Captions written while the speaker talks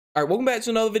All right, welcome back to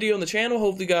another video on the channel.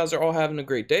 Hopefully you guys are all having a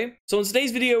great day. So in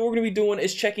today's video, what we're gonna be doing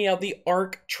is checking out the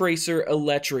TRACER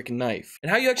electric knife.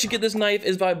 And how you actually get this knife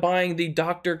is by buying the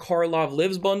Dr. Karlov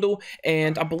Lives bundle.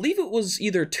 And I believe it was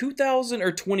either 2,000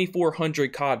 or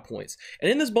 2,400 COD points.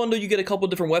 And in this bundle, you get a couple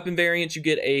different weapon variants. You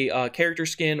get a character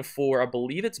skin for, I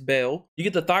believe it's Bell. You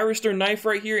get the THYRISTOR knife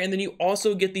right here. And then you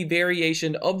also get the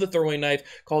variation of the throwing knife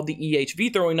called the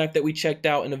EHV throwing knife that we checked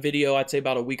out in a video, I'd say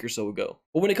about a week or so ago.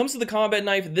 But when it comes to the combat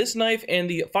knife, this knife and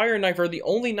the fire knife are the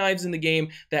only knives in the game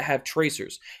that have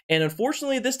tracers. And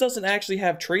unfortunately, this doesn't actually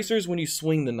have tracers when you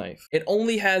swing the knife. It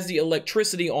only has the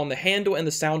electricity on the handle and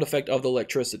the sound effect of the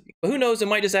electricity. But who knows, it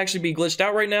might just actually be glitched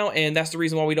out right now, and that's the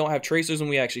reason why we don't have tracers when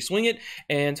we actually swing it.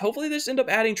 And hopefully they just end up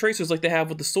adding tracers like they have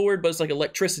with the sword, but it's like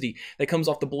electricity that comes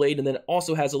off the blade and then it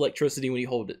also has electricity when you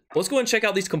hold it. Let's go and check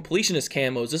out these completionist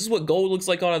camos. This is what gold looks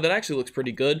like on it. That actually looks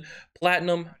pretty good.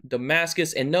 Platinum,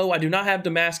 Damascus, and no, I do not have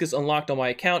Damascus unlocked on my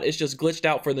account. It's just glitched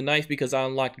out for the knife because I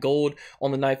unlocked gold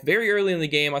on the knife very early in the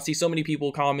game. I see so many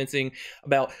people commenting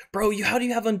about, bro, how do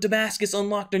you have a Damascus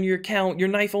unlocked on your account? Your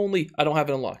knife only. I don't have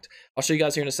it unlocked. I'll show you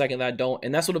guys here in a second that I don't,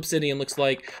 and that's what Obsidian looks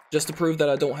like. Just to prove that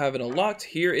I don't have it unlocked,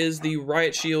 here is the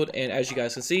riot shield, and as you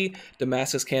guys can see,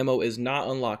 Damascus camo is not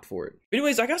unlocked for it.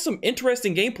 Anyways, I got some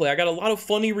interesting gameplay. I got a lot of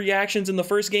funny reactions in the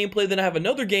first gameplay, then I have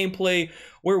another gameplay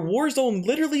where Warzone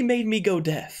literally made me go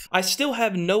deaf. I still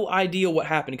have no idea what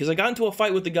happened because I got into a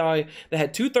fight with the guy that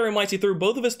had two thermites. He threw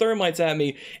both of his thermites at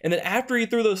me, and then after he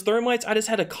threw those thermites, I just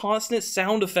had a constant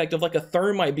sound effect of like a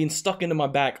thermite being stuck into my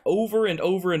back over and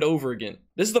over and over again.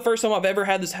 This is the first time I've ever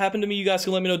had this happen to me. You guys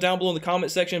can let me know down below in the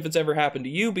comment section if it's ever happened to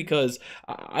you, because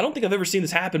I don't think I've ever seen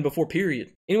this happen before,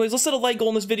 period. Anyways, let's set a like goal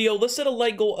in this video. Let's set a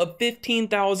like goal of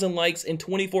 15,000 likes in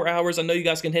 24 hours. I know you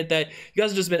guys can hit that. You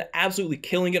guys have just been absolutely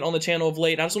killing it on the channel of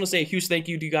late. I just want to say a huge thank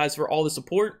you to you guys for all the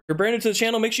support. If you're brand new to the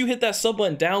channel, make sure you hit that sub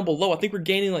button down below. I think we're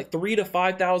gaining like 3,000 to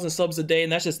 5,000 subs a day,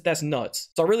 and that's nuts.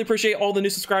 So I really appreciate all the new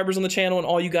subscribers on the channel and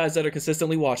all you guys that are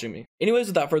consistently watching me. Anyways,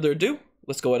 without further ado,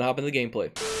 let's go ahead and hop into the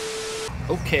gameplay.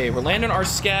 Okay, we're landing our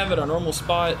scav at our normal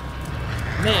spot.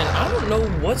 Man, I don't know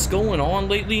what's going on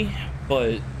lately,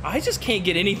 but I just can't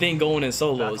get anything going in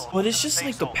solos. But it's just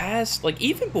like the past, like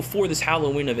even before this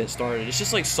Halloween event started, it's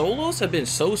just like solos have been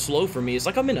so slow for me. It's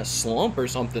like I'm in a slump or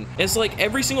something. It's like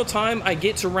every single time I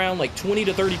get to around like 20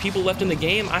 to 30 people left in the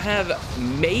game, I have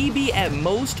maybe at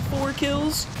most 4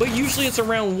 kills, but usually it's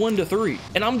around 1 to 3.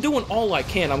 And I'm doing all I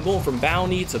can. I'm going from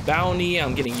bounty to bounty.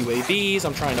 I'm getting UAVs.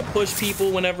 I'm trying to push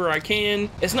people whenever I can.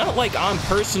 It's not like I'm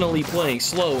personally playing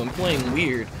slow and playing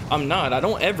weird. I'm not. I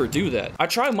don't ever do that. I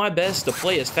try my best to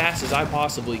play as fast as I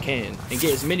possibly can and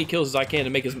get as many kills as I can to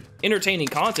make as entertaining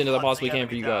content as I possibly can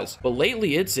for you guys. But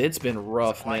lately it's been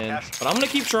rough, man. But I'm gonna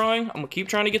keep trying. I'm gonna keep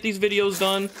trying to get these videos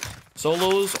done.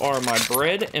 Solos are my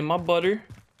bread and my butter,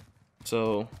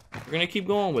 so we're gonna keep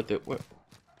going with it.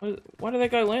 Why did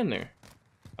that guy land there?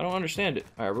 I don't understand it.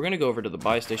 All right, we're gonna go over to the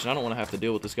buy station. I don't want to have to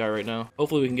deal with this guy right now.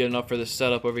 Hopefully we can get enough for this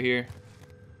setup over here.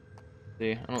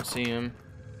 See, I don't see him.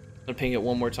 I'm gonna ping it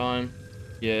one more time.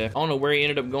 Yeah, I don't know where he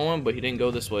ended up going, but he didn't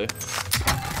go this way.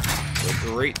 A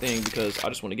great thing, because I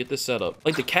just want to get this set up.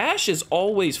 Like, the cash is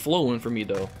always flowing for me,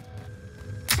 though.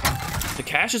 The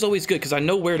cash is always good, because I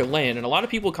know where to land. And a lot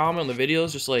of people comment on the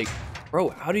videos just like, bro,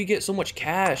 how do you get so much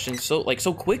cash and so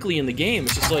quickly in the game?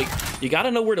 It's just like, you got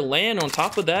to know where to land. On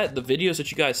top of that, the videos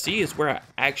that you guys see is where I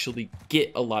actually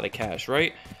get a lot of cash,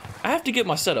 right? I have to get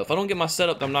my setup. If I don't get my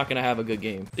setup, I'm not going to have a good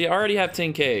game. See, I already have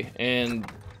 10K, and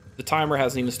the timer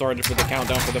hasn't even started for the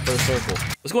countdown for the first circle.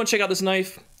 Let's go and check out this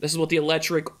knife. This is what the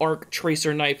electric arc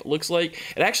tracer knife looks like.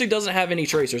 It actually doesn't have any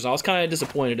tracers. I was kind of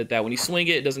disappointed at that. When you swing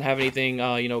it, it doesn't have anything,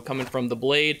 you know, coming from the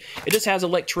blade. It just has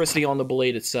electricity on the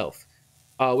blade itself.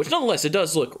 Which nonetheless, it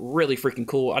does look really freaking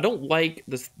cool. I don't like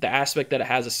the aspect that it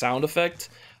has a sound effect.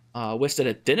 Wish that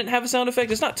it didn't have a sound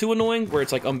effect. It's not too annoying where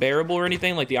it's like unbearable or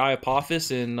anything like the Eye of Apophis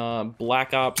in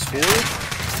Black Ops 4.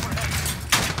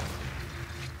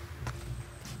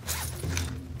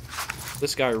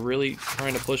 This guy really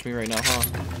trying to push me right now, huh?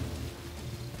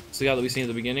 It's the guy that we seen at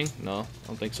the beginning? No, I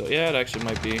don't think so. Yeah, it actually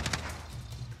might be.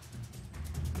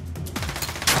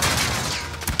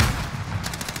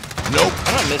 Nope.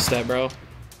 I don't miss that, bro.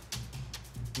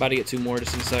 About to get 2 more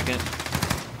just in a second.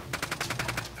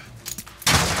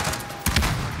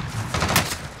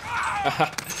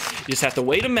 You just have to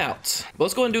wait him out. But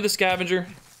let's go ahead and do the scavenger.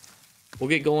 We'll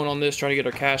get going on this, try to get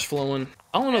our cash flowing.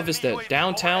 I don't know if it's that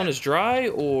downtown is dry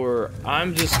or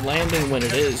I'm just landing when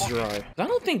it is dry. I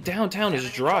don't think downtown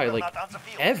is dry, like,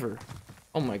 ever.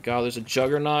 Oh my god, there's a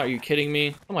juggernaut. Are you kidding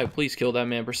me? Oh my, please kill that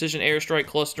man. Precision airstrike,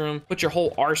 cluster him. Put your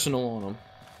whole arsenal on him.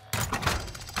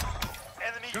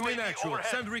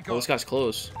 Oh, this guy's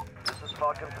close.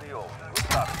 Falcon 3-0. Good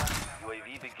copy.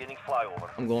 UAV beginning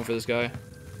flyover. I'm going for this guy.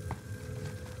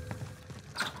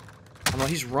 Oh no,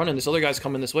 he's running. This other guy's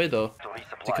coming this way though.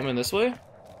 Is he coming this way?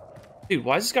 Dude,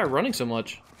 why is this guy running so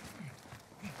much?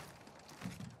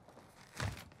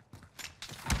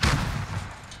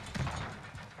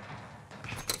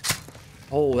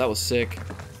 Oh, that was sick.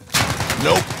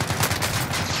 Nope.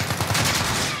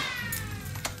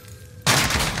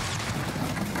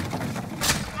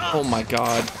 Oh my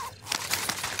god.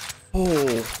 Oh,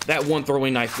 that one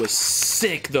throwing knife was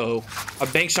sick though. I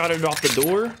bank shot it off the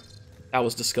door. That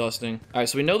was disgusting. All right,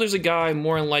 so we know there's a guy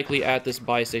more than likely at this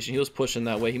buy station. He was pushing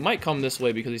that way. He might come this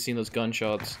way because he's seen those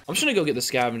gunshots. I'm just gonna go get the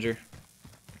scavenger.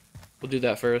 We'll do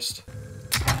that first.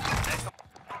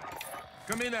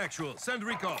 Come in, actual. Send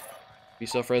recon. Be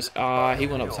so fresh. Ah, he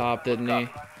went up top, didn't he?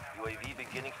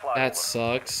 That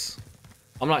sucks.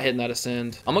 I'm not hitting that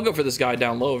ascend. I'm gonna go for this guy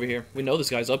down low over here. We know this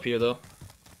guy's up here though.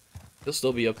 He'll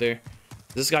still be up there.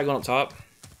 Is this guy going up top?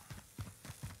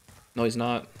 No, he's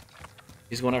not.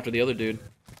 He's going after the other dude.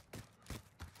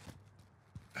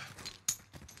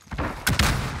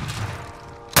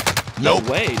 No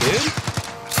way, dude.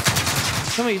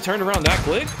 Tell me he turned around that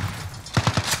quick?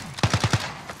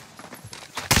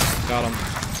 Got him.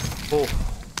 Oh.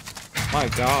 My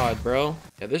god, bro.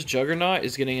 Yeah, this juggernaut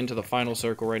is getting into the final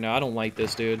circle right now. I don't like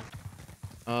this, dude.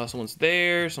 Someone's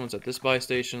there. Someone's at this buy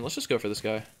station. Let's just go for this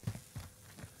guy.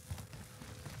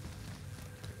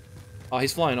 Oh,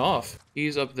 he's flying off.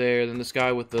 He's up there. Then this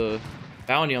guy with the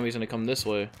bounty on me is gonna come this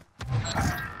way.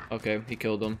 Okay, he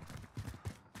killed him.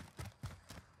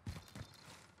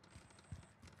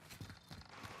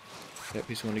 Yep,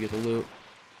 he's going to get the loot.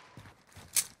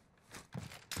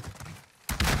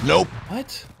 Nope.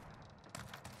 What?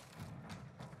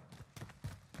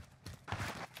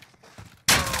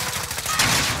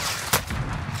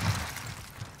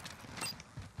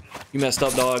 You messed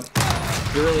up, dog.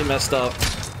 You really messed up.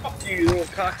 Fuck you, little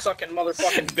cocksucking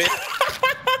motherfucking bitch.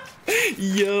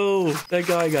 Yo, that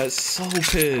guy got so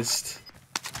pissed.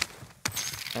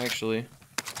 Actually,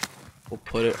 we'll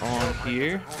put it on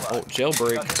here. Oh,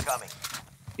 jailbreak.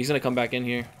 He's gonna come back in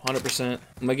here, 100%. I'm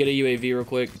gonna get a UAV real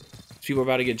quick. People are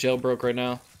about to get jailbroke right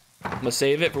now. I'm gonna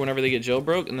save it for whenever they get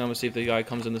jailbroke, and then I'm gonna see if the guy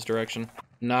comes in this direction.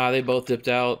 Nah, they both dipped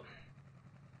out.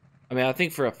 I mean, I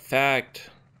think for a fact...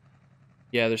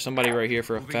 Yeah, there's somebody right here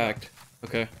for a fact.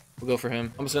 Okay, we'll go for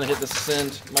him. I'm just gonna hit this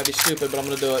ascend. Might be stupid, but I'm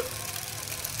gonna do it.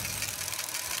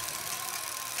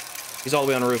 He's all the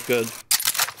way on the roof, good.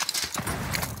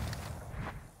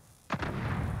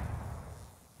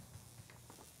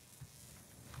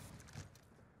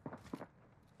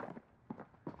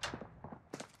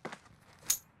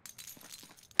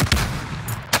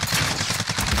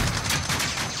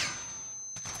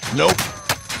 Nope.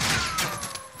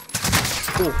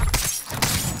 Oh.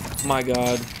 My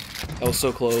god. That was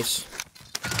so close.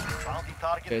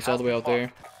 Okay, it's all the way out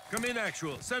there. Come in,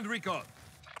 actual. Send recon.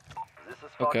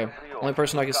 Okay. Only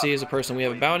person I can see is a person we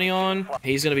have a bounty on.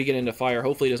 He's gonna be getting into fire.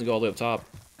 Hopefully he doesn't go all the way up top.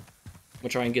 I'm gonna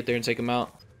try and get there and take him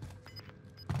out.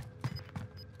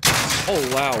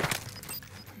 Oh, wow.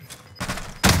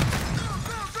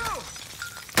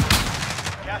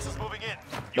 Gas is moving in.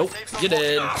 Nope, you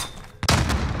dead.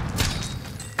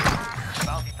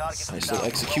 Nice little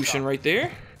execution right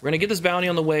there. We're gonna get this bounty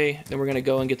on the way, then we're gonna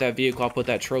go and get that vehicle. I'll put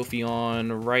that trophy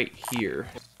on right here.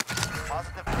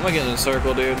 I'm gonna get in a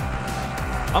circle, dude.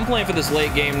 I'm playing for this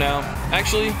late game now.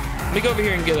 Actually, let me go over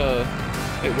here and get a...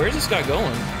 Wait, where's this guy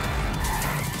going?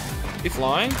 He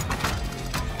flying?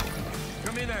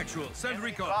 Come in, actual. Send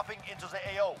recon. Dropping into the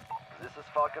AO. This is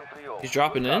Falcon 3-0. He's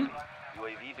dropping in?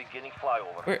 UAV beginning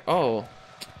flyover. Where? Oh.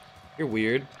 You're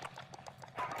weird.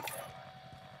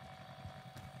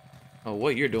 Oh,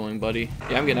 what you're doing, buddy.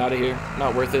 Yeah, I'm getting out of here.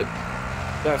 Not worth it.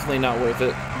 Definitely not worth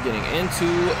it. Getting into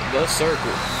the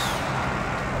circle.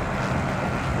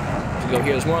 To go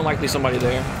here. There's more than likely somebody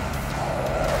there.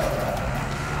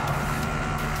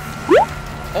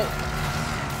 Oh.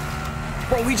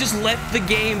 Bro, he just left the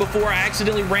game before I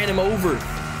accidentally ran him over.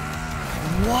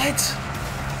 What?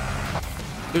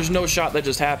 There's no shot that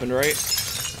just happened, right?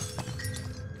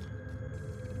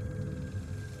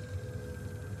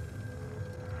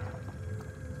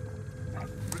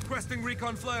 Requesting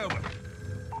recon flyover.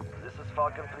 This is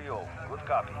Falcon 3-0. Good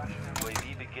copy.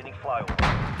 UAV beginning flyover.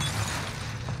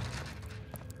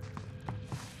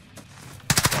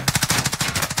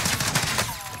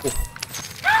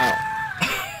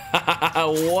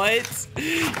 Oh. What?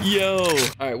 Yo.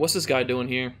 Alright, what's this guy doing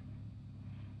here?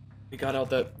 He got out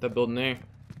that building there.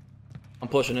 I'm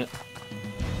pushing it.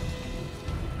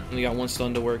 Only got one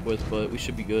stun to work with, but we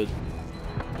should be good.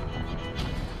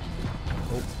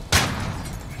 Oh.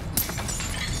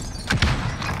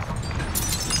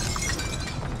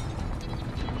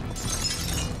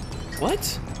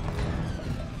 What?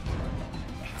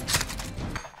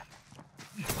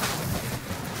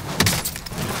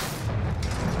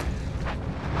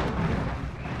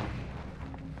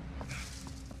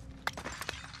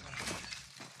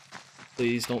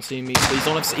 Please don't see me. Please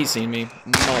don't have seen me.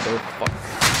 Motherfucker.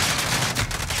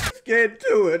 Can't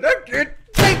do it. I can't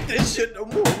take this shit no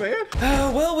more, man.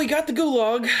 Well, we got the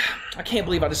gulag. I can't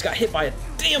believe I just got hit by a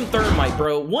damn thermite,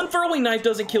 bro. One throwing knife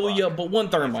doesn't kill you, but one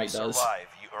thermite does. Survive,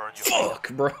 you earn your Fuck,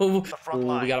 bro. Ooh,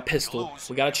 we got a pistol.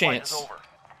 We got a chance.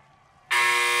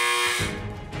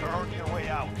 Earn your way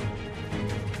out.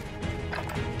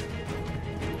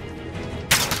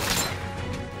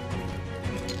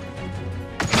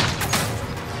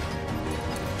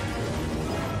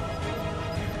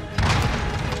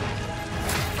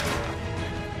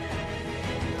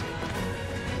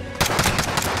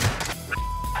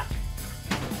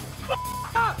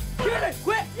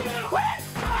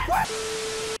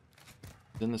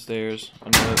 In the stairs. I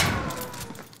know it.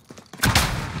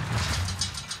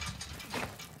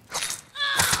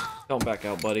 Don't back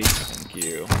out, buddy. Thank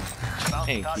you.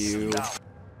 Thank you.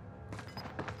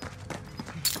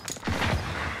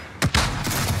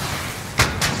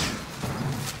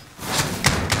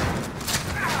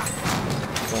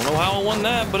 Don't know how I won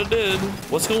that, but it did.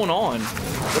 What's going on?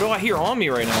 What do I hear on me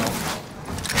right now?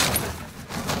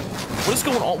 What is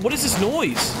going on? What is this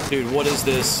noise? Dude, what is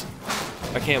this?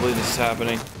 I can't believe this is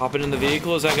happening. Hopping in the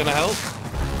vehicle, is that gonna help?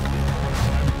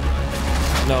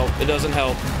 No, it doesn't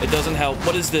help. It doesn't help.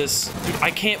 What is this? Dude,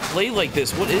 I can't play like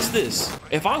this. What is this?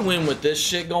 If I win with this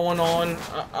shit going on,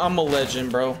 I'm a legend,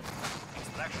 bro.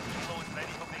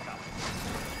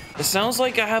 It sounds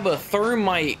like I have a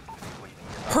thermite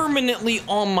permanently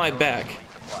on my back.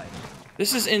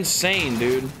 This is insane,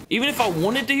 dude. Even if I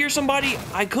wanted to hear somebody,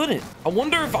 I couldn't. I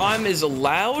wonder if I'm as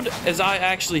loud as I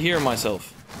actually hear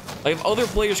myself. Like, if other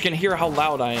players can hear how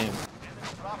loud I am.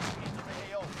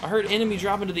 I heard enemy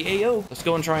drop into the AO. Let's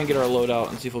go and try and get our loadout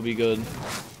and see if we'll be good.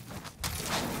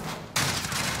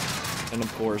 And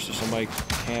of course, there's somebody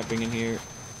camping in here.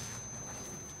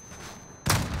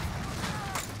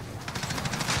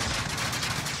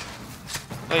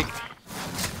 Like,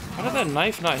 how did that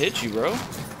knife not hit you, bro?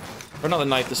 Or not the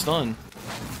knife, the stun.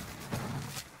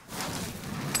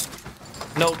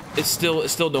 Nope, it's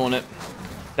still doing it.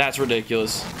 That's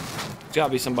ridiculous. There's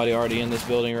gotta be somebody already in this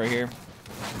building right here.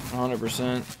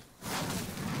 100%.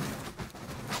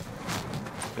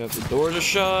 Yep, the doors are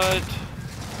shut.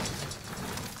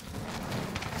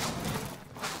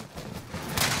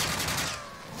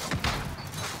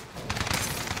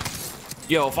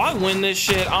 Yo, if I win this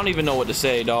shit, I don't even know what to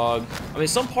say, dog. I mean,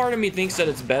 some part of me thinks that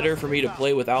it's better for me to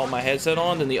play without my headset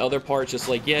on, than the other part's just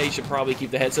like, yeah, you should probably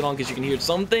keep the headset on because you can hear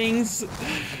some things.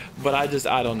 But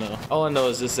I don't know. All I know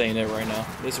is this ain't it right now.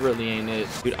 This really ain't it.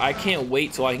 Dude, I can't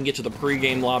wait till I can get to the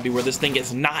pregame lobby where this thing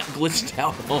gets not glitched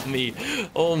out on me.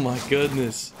 Oh my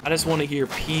goodness. I just want to hear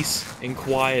peace and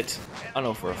quiet. I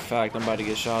know for a fact I'm about to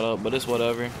get shot up, but it's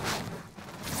whatever.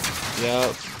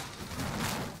 Yep.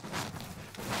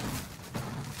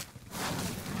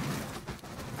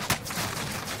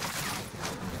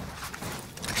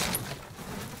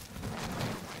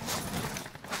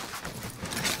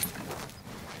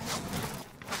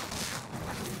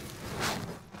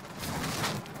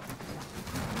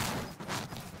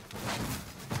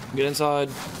 Get inside.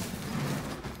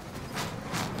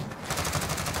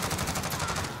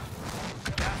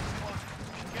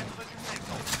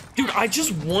 Dude, I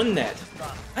just won that.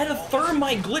 I had a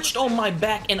thermite glitched on my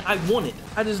back and I won it.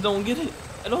 I just don't get it.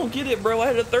 I don't get it, bro. I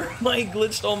had a thermite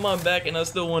glitched on my back and I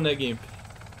still won that game.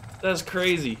 That's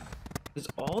crazy. Is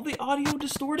all the audio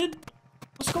distorted?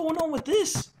 What's going on with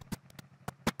this?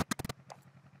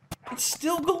 It's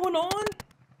still going on?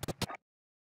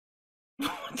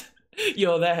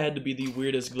 Yo, that had to be the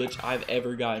weirdest glitch I've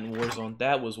ever gotten in Warzone.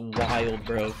 That was wild,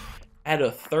 bro. I had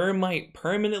a thermite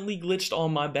permanently glitched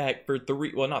on my back for not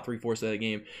 3/4 of that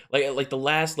game. Like the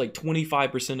last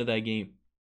 25% of that game.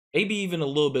 Maybe even a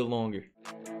little bit longer.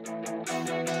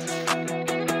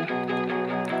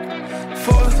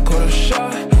 Fourth quarter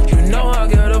shot, you know I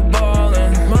get a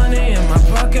ballin'. Money in my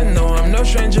pocket, no, I'm no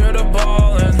stranger to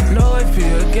ballin'. No life be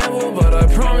a gamble, but I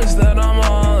promise that